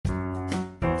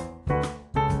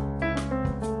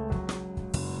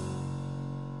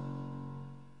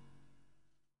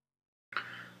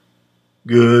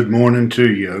Good morning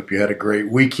to you. Hope you had a great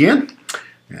weekend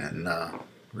and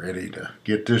ready to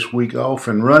get this week off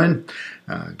and running.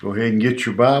 Go ahead and get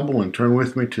your Bible and turn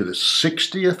with me to the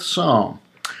 60th Psalm.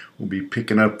 We'll be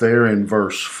picking up there in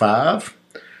verse 5.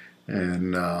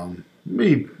 And let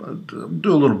me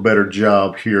do a little better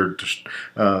job here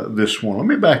this one. Let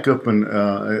me back up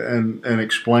and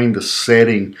explain the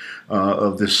setting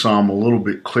of this psalm a little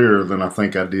bit clearer than I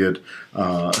think I did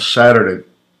Saturday.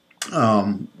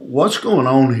 What's going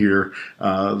on here?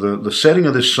 The setting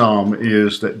of this psalm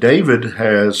is that David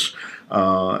has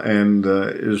and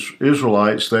the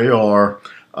Israelites they are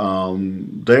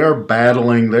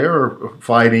battling, they are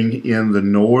fighting in the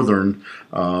northern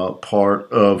part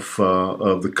of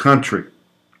the country,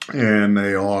 and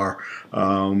they are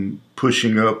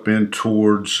pushing up in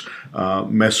towards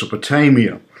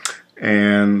Mesopotamia.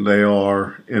 And they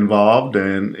are involved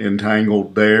and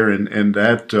entangled there in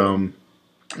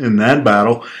that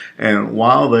battle. And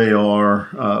while they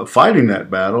are fighting that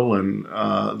battle, and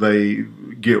they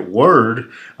get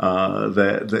word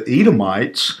that the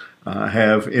Edomites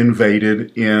have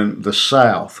invaded in the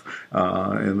south,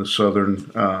 in the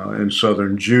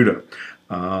southern Judah.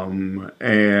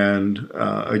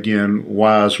 Again,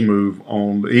 wise move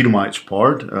on the Edomites'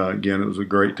 part. Again, it was a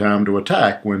great time to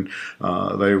attack when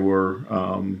they were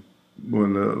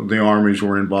when the armies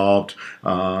were involved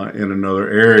in another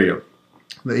area.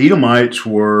 The Edomites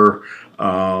are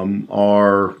kind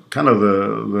of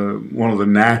the one of the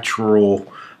natural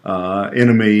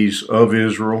enemies of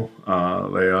Israel.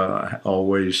 They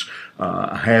always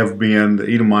have been.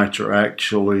 The Edomites are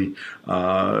actually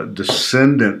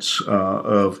descendants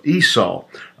of Esau,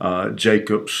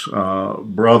 Jacob's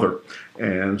brother.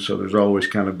 And so there's always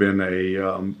kind of been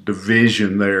a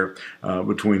division there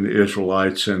between the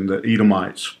Israelites and the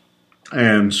Edomites.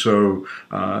 And so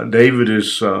David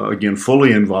is, again,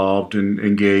 fully involved and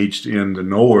engaged in the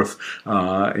north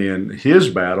in his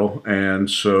battle. And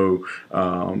so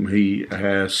he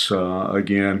has,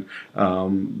 again,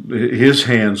 his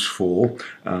hands full.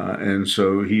 And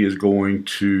so he is going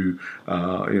to,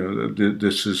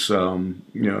 this is,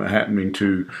 happening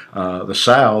to the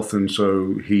south. And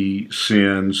so he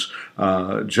sends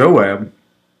Joab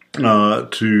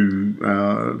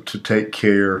to take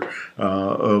care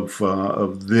of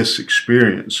this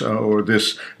experience or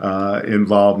this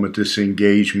involvement, this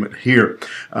engagement here,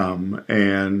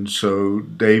 and so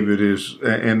David is,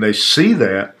 and they see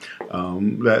that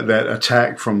that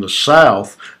attack from the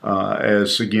south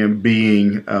as again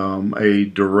being a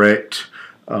direct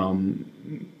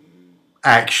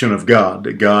action of God,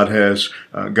 that God has,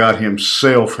 God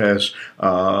Himself has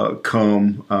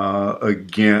come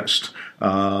against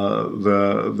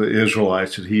the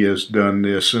Israelites, that He has done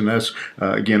this. And that's,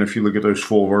 again, if you look at those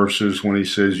 4 verses when He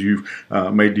says, you've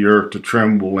made the earth to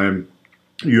tremble, and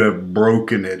you have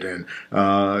broken it, and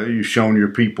you've shown your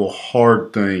people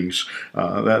hard things.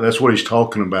 That's what he's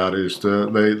talking about. Is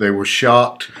they were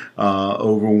shocked,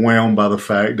 overwhelmed by the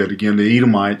fact that, again, the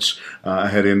Edomites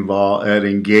had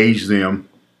engaged them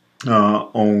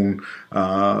to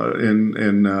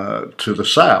the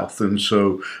south. And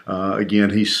so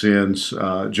again, he sends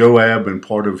Joab and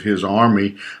part of his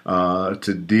army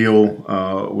to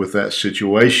deal with that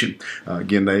situation.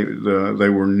 Again, they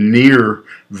were near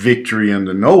victory in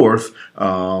the north,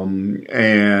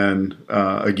 and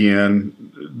again,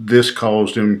 this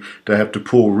caused him to have to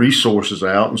pull resources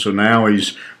out, and so now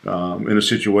he's in a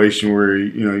situation where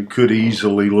he could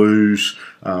easily lose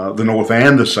the north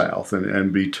and the south,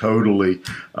 and be totally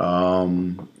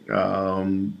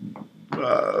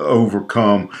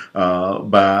overcome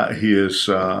by his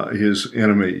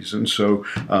enemies. And so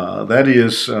that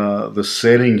is the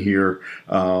setting here.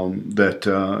 That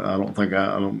I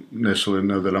don't necessarily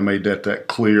know that I made that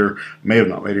clear. May have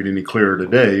not made it any clearer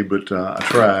today, but I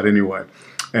tried anyway.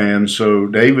 And so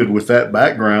David, with that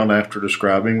background, after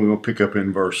describing, we will pick up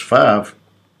in verse 5.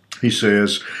 He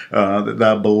says that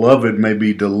thy beloved may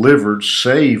be delivered,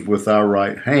 save with thy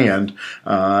right hand,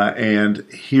 and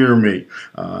hear me.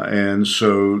 And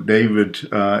so David,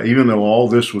 even though all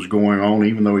this was going on,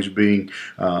 even though he's being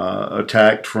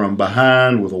attacked from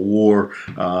behind with a war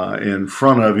in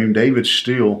front of him, David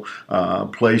still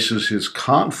places his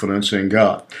confidence in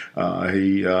God.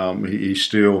 He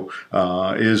still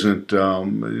isn't,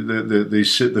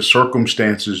 the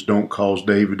circumstances don't cause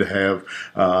David to have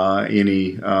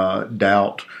any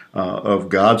doubt of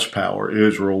God's power.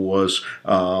 Israel was,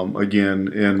 again,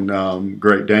 in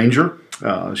great danger.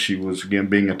 She was again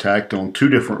being attacked on two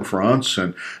different fronts,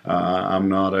 and I'm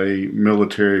not a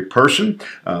military person,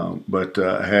 but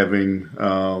having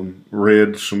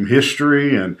read some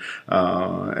history and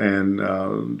some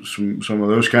of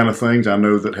those kind of things, I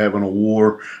know that having a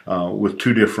war with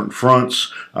two different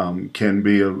fronts can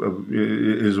be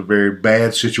is a very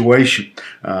bad situation,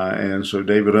 and so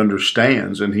David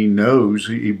understands, and he knows,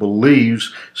 he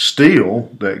believes still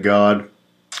that God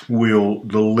will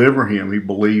deliver him. He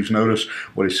believes, notice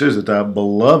what he says, that thy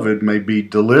beloved may be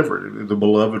delivered. The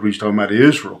beloved, he's talking about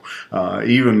Israel.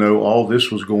 Even though all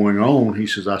this was going on, he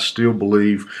says, I still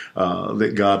believe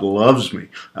that God loves me.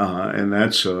 And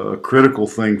that's a critical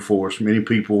thing for us. Many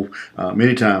people,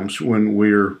 many times when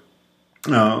we're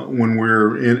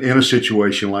in a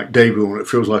situation like David, when it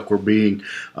feels like we're being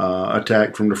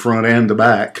attacked from the front and the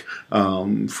back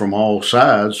from all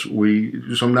sides,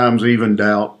 we sometimes even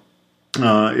doubt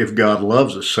if God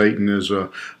loves us. Satan is a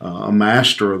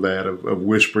master of that, of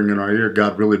whispering in our ear,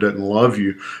 God really doesn't love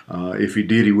you. If he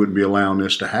did, he wouldn't be allowing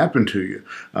this to happen to you.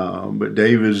 But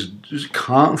David's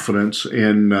confidence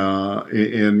in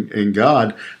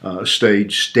God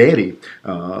stayed steady,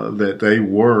 that they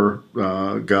were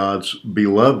God's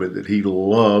beloved, that he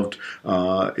loved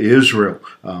Israel.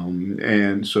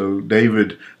 And so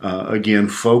David, again,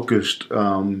 focused,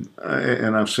 and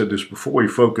I've said this before, he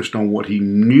focused on what he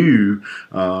knew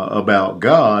about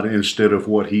God instead of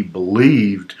what he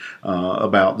believed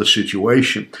about the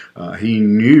situation. He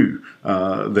knew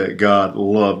that God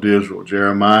loved Israel.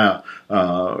 Jeremiah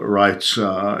writes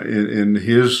in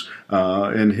his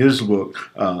book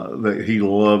that he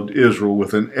loved Israel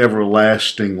with an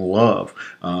everlasting love.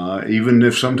 Even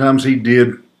if sometimes he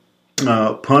did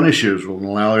punish Israel and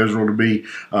allow Israel to be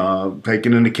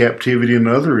taken into captivity and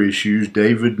other issues,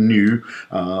 David knew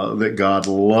that God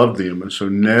loved them. And so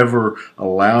never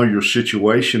allow your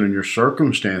situation and your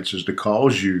circumstances to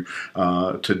cause you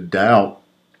to doubt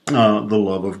the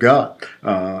love of God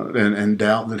and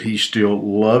doubt that he still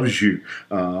loves you.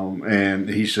 And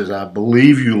he says, I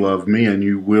believe you love me and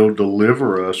you will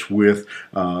deliver us with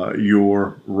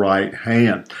your right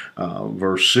hand.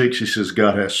 Verse 6, he says,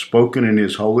 God has spoken in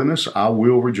his holiness. I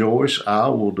will rejoice. I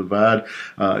will divide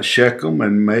Shechem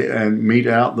and mete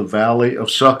out the valley of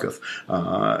Succoth.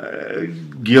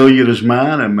 Gilead is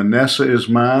mine and Manasseh is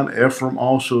mine. Ephraim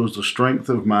also is the strength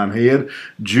of mine head.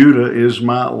 Judah is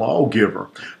my lawgiver.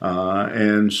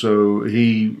 And so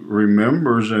he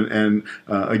remembers, and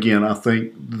again, I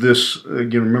think this,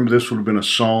 again, remember this would have been a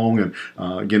song, and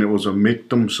again, it was a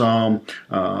Miktam psalm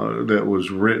that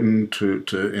was written to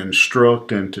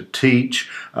instruct and to teach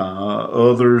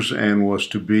others, and was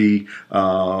to be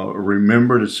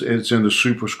remembered. It's in the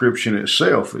superscription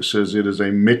itself. It says it is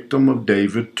a Miktam of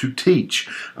David to teach.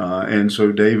 And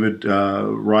so David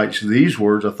writes these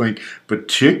words, I think,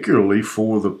 particularly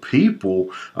for the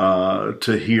people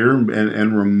to hear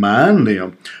and remind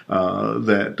them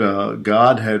that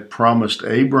God had promised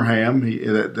Abraham,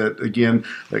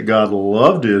 that God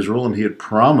loved Israel, and he had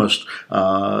promised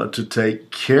to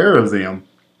take care of them.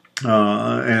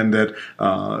 And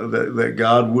that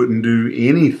God wouldn't do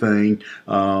anything.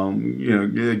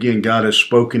 Again, God has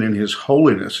spoken in his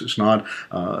holiness. It's not,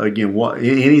 again,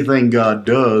 anything God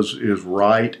does is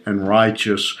right and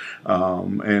righteous.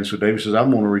 And so David says, I'm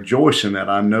going to rejoice in that.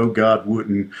 I know God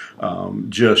wouldn't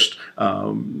just,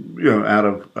 out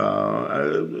of,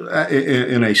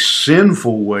 in a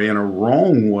sinful way, in a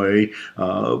wrong way,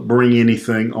 bring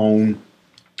anything on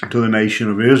to the nation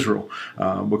of Israel,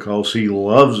 because he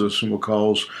loves us and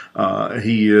because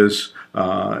he is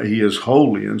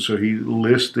holy. And so he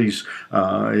lists these,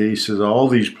 he says all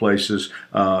these places,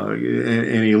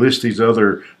 and he lists these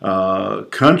other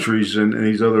countries and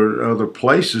these other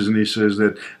places, and he says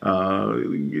that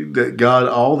that God,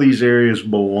 all these areas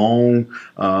belong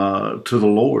to the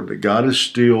Lord, that God is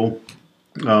still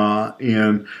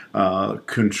in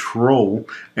control,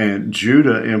 and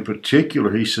Judah in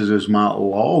particular, he says, is my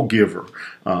lawgiver.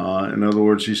 In other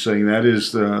words, he's saying that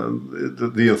is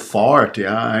the authority.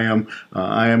 I am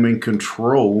in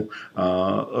control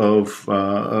of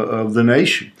the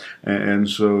nation. And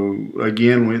so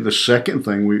again, the second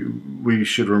thing we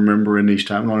should remember in these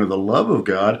times, not only the love of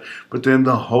God, but then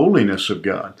the holiness of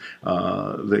God.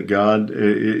 That God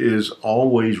is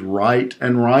always right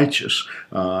and righteous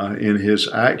in his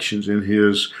actions, in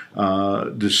his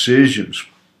decisions.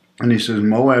 And he says,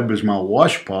 Moab is my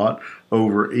washpot.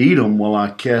 Over Edom will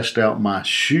I cast out my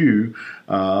shoe.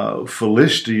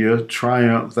 Philistia,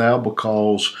 triumph thou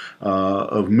because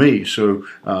of me. So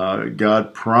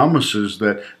God promises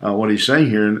that what he's saying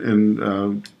here, in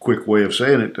a quick way of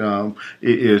saying it,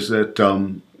 is that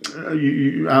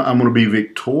I'm going to be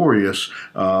victorious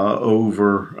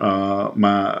over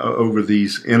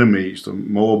these enemies, the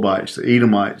Moabites, the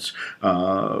Edomites,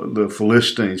 the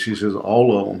Philistines. He says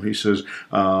all of them. He says,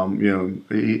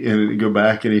 and go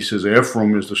back and he says,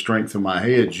 Ephraim is the strength of my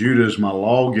head. Judah is my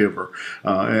lawgiver,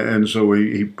 and so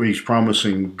he's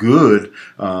promising good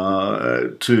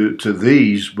to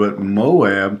these. But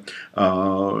Moab,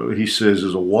 he says,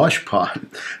 is a washpot.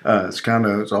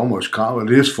 It's almost common.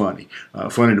 It is funny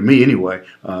to me anyway.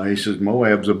 He says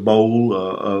Moab's a bowl,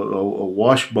 a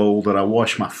wash bowl that I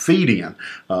wash my feet in.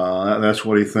 That's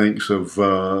what he thinks of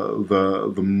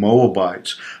the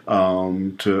Moabites,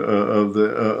 of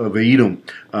Edom.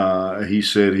 He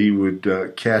said he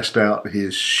would cast out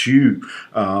his shoe,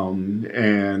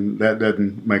 and that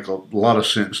doesn't make a lot of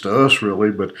sense to us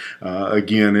really. But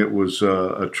again, it was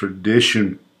a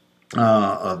tradition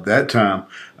of that time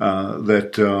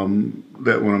that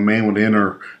when a man would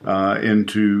enter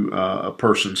into a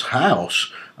person's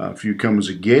house, if you come as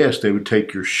a guest, they would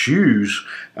take your shoes,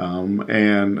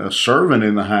 and a servant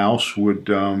in the house would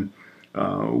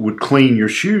clean your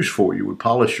shoes for you, would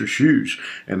polish your shoes,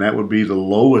 and that would be the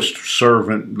lowest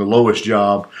the lowest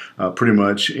job, pretty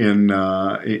much in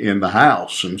the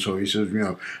house. And so he says,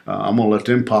 I'm going to let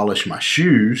them polish my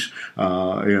shoes.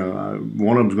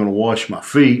 One of them's going to wash my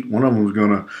feet. One of them's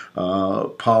going to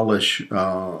polish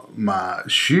my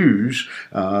shoes.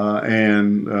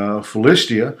 And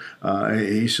Philistia,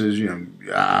 he says, they're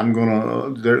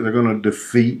going to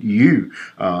defeat you.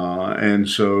 And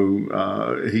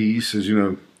so he says,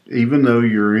 even though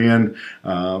you're in,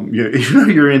 even though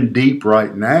you're in deep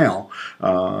right now,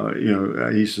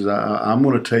 he says, I'm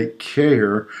going to take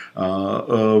care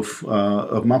of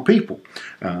my people,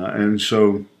 and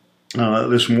so.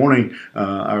 This morning,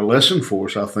 our lesson for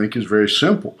us, I think, is very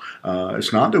simple.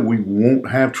 It's not that we won't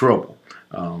have trouble.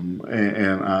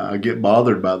 And I get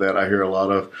bothered by that. I hear a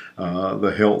lot of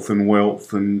the health and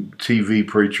wealth and TV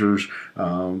preachers,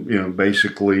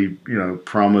 basically,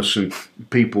 promising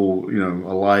people,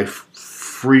 a life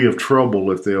free of trouble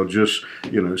if they'll just,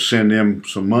 send them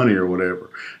some money or whatever.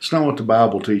 It's not what the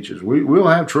Bible teaches. We'll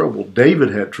have trouble.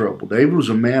 David had trouble. David was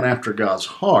a man after God's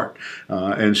heart,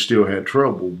 and still had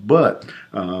trouble. But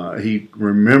he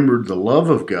remembered the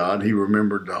love of God. He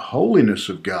remembered the holiness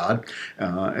of God.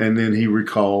 And then he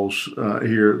recalls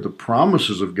here the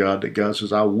promises of God, that God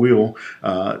says, I will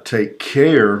take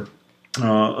care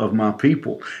of my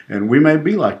people. And we may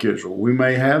be like Israel. We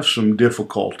may have some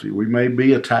difficulty. We may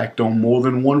be attacked on more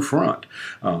than one front.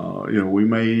 We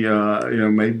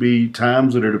may be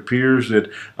times that it appears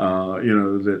that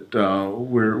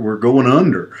we're going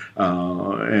under.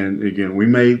 And again, we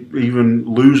may even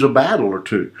lose a battle or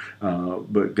two.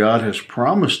 But God has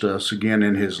promised us, again,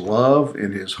 in His love,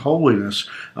 in His holiness,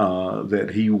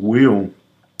 that He will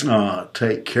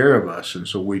take care of us. And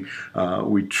so we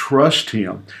trust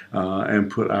Him and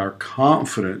put our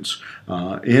confidence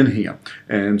in Him.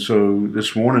 And so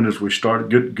this morning, as we start,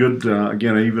 good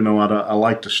again, even though I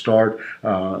like to start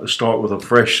with a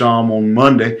fresh psalm on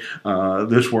Monday,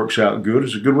 this works out good.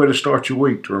 It's a good way to start your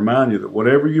week, to remind you that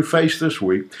whatever you face this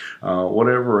week,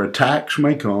 whatever attacks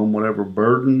may come, whatever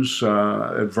burdens,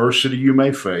 adversity you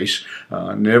may face,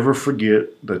 never forget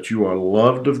that you are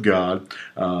loved of God,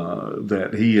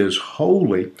 that He is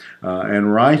holy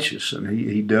and righteous, and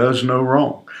He does no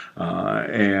wrong,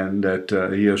 and that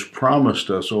He has promised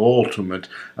us ultimate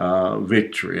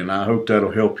victory. And I hope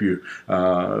that'll help you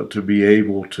to be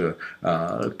able to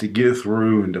get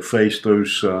through and to face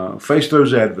those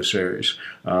adversaries,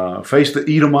 face the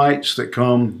Edomites that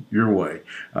come your way,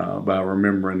 by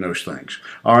remembering those things.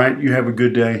 All right, you have a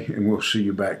good day, and we'll see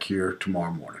you back here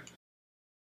tomorrow morning.